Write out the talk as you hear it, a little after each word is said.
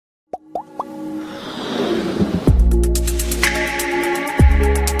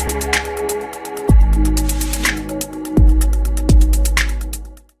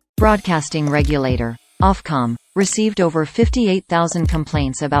Broadcasting regulator, Ofcom, received over 58,000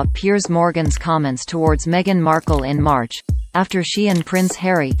 complaints about Piers Morgan's comments towards Meghan Markle in March, after she and Prince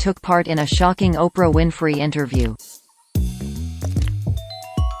Harry took part in a shocking Oprah Winfrey interview.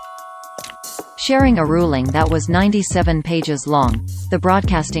 Sharing a ruling that was 97 pages long, the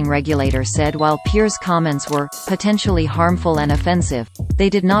broadcasting regulator said while Piers' comments were potentially harmful and offensive, they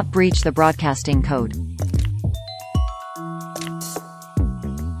did not breach the broadcasting code.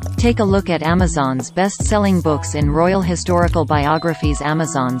 Take a look at Amazon's best-selling books in Royal Historical Biographies.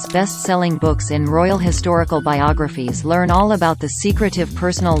 Amazon's best-selling books in Royal Historical Biographies learn all about the secretive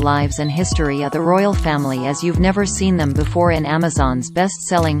personal lives and history of the royal family as you've never seen them before in Amazon's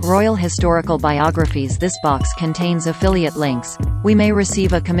best-selling Royal Historical Biographies. This box contains affiliate links. We may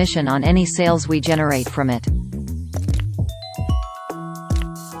receive a commission on any sales we generate from it.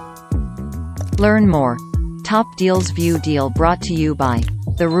 Learn more. Top Deals View Deal brought to you by.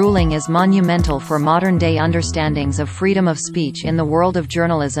 The ruling is monumental for modern-day understandings of freedom of speech in the world of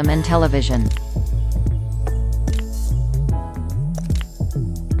journalism and television.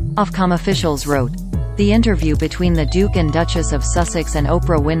 Ofcom officials wrote, "The interview between the Duke and Duchess of Sussex and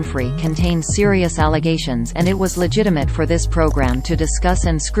Oprah Winfrey contained serious allegations, and it was legitimate for this program to discuss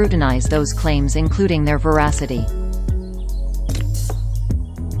and scrutinize those claims, including their veracity."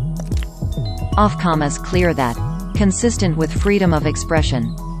 Ofcom is clear that, consistent with freedom of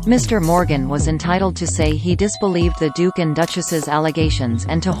expression, Mr. Morgan was entitled to say he disbelieved the Duke and Duchess's allegations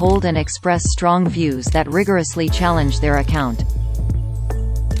and to hold and express strong views that rigorously challenge their account.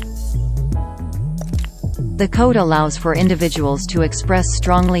 The code allows for individuals to express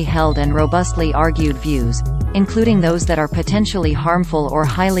strongly held and robustly argued views, including those that are potentially harmful or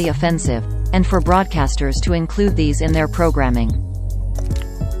highly offensive, and for broadcasters to include these in their programming.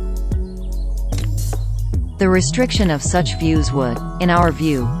 The restriction of such views would, in our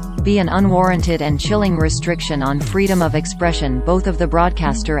view, be an unwarranted and chilling restriction on freedom of expression both of the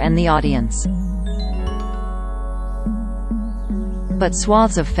broadcaster and the audience. But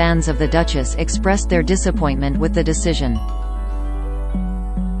swaths of fans of the Duchess expressed their disappointment with the decision.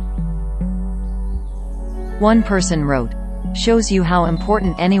 One person wrote, "Shows you how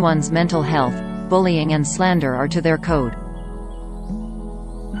important anyone's mental health, bullying and slander are to their code."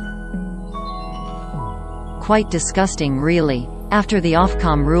 Quite disgusting really. After the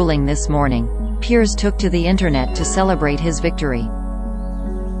Ofcom ruling this morning, Piers took to the internet to celebrate his victory.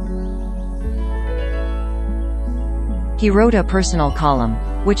 He wrote a personal column,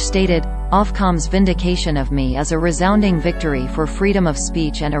 which stated, "Ofcom's vindication of me is a resounding victory for freedom of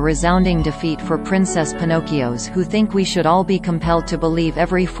speech and a resounding defeat for Princess Pinocchios who think we should all be compelled to believe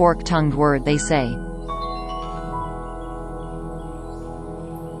every fork-tongued word they say."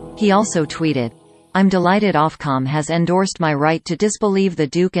 He also tweeted, "I'm delighted Ofcom has endorsed my right to disbelieve the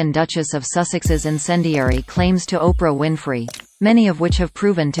Duke and Duchess of Sussex's incendiary claims to Oprah Winfrey, many of which have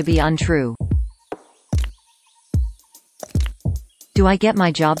proven to be untrue." Do I get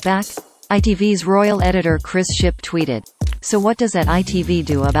my job back? ITV's royal editor Chris Shipp tweeted, "So what does ITV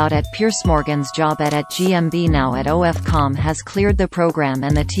do about Piers Morgan's job at GMB now at Ofcom has cleared the program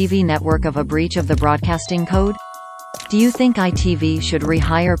and the TV network of a breach of the broadcasting code? Do you think ITV should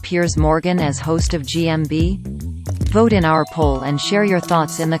rehire Piers Morgan as host of GMB? Vote in our poll and share your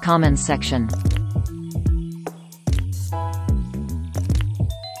thoughts in the comments section."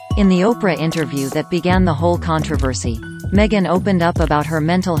 In the Oprah interview that began the whole controversy, Meghan opened up about her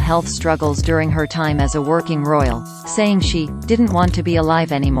mental health struggles during her time as a working royal, saying she didn't want to be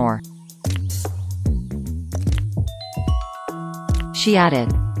alive anymore. She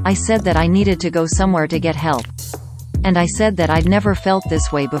added, "I said that I needed to go somewhere to get help. And I said that I'd never felt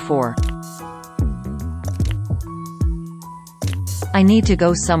this way before. I need to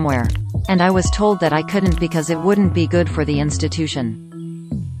go somewhere. And I was told that I couldn't because it wouldn't be good for the institution."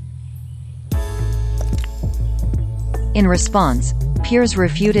 In response, Piers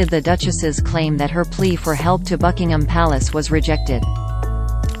refuted the Duchess's claim that her plea for help to Buckingham Palace was rejected.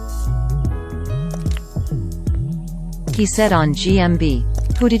 He said on GMB,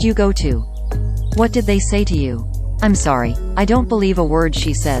 "Who did you go to? What did they say to you? I'm sorry, I don't believe a word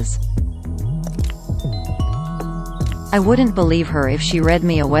she says. I wouldn't believe her if she read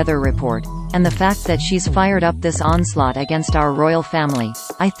me a weather report, and the fact that she's fired up this onslaught against our royal family,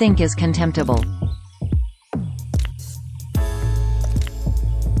 I think is contemptible."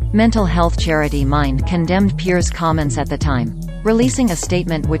 Mental health charity Mind condemned Piers' comments at the time, releasing a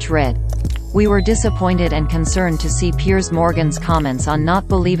statement which read, "We were disappointed and concerned to see Piers Morgan's comments on not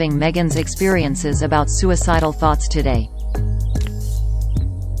believing Meghan's experiences about suicidal thoughts today.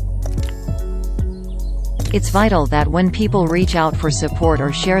 It's vital that when people reach out for support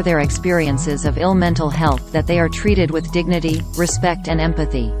or share their experiences of ill mental health that they are treated with dignity, respect and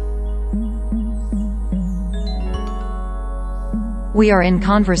empathy. We are in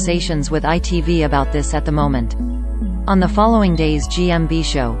conversations with ITV about this at the moment. On the following day's GMB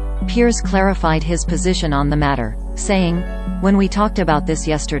show, Piers clarified his position on the matter, saying, "When we talked about this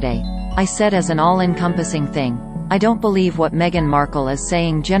yesterday, I said as an all-encompassing thing, I don't believe what Meghan Markle is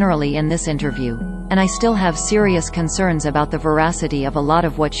saying generally in this interview, and I still have serious concerns about the veracity of a lot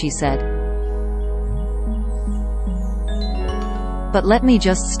of what she said. But let me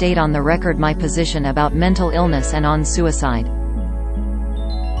just state on the record my position about mental illness and on suicide.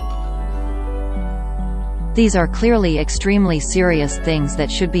 These are clearly extremely serious things that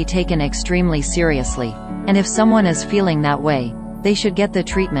should be taken extremely seriously, and if someone is feeling that way, they should get the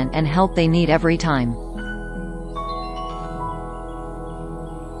treatment and help they need every time."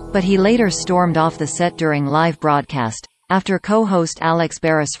 But he later stormed off the set during live broadcast, after co-host Alex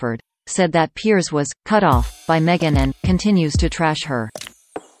Beresford said that Piers was cut off by Meghan and continues to trash her.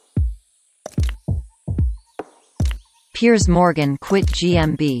 Piers Morgan quit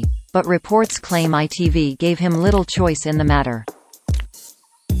GMB, but reports claim ITV gave him little choice in the matter.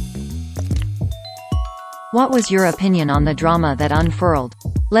 What was your opinion on the drama that unfurled?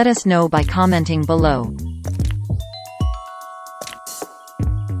 Let us know by commenting below.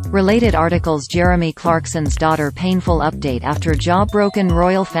 Related articles: Jeremy Clarkson's daughter painful update after jaw-broken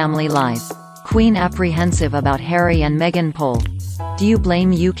royal family life. Queen apprehensive about Harry and Meghan poll. Do you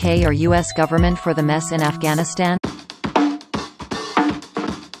blame UK or US government for the mess in Afghanistan?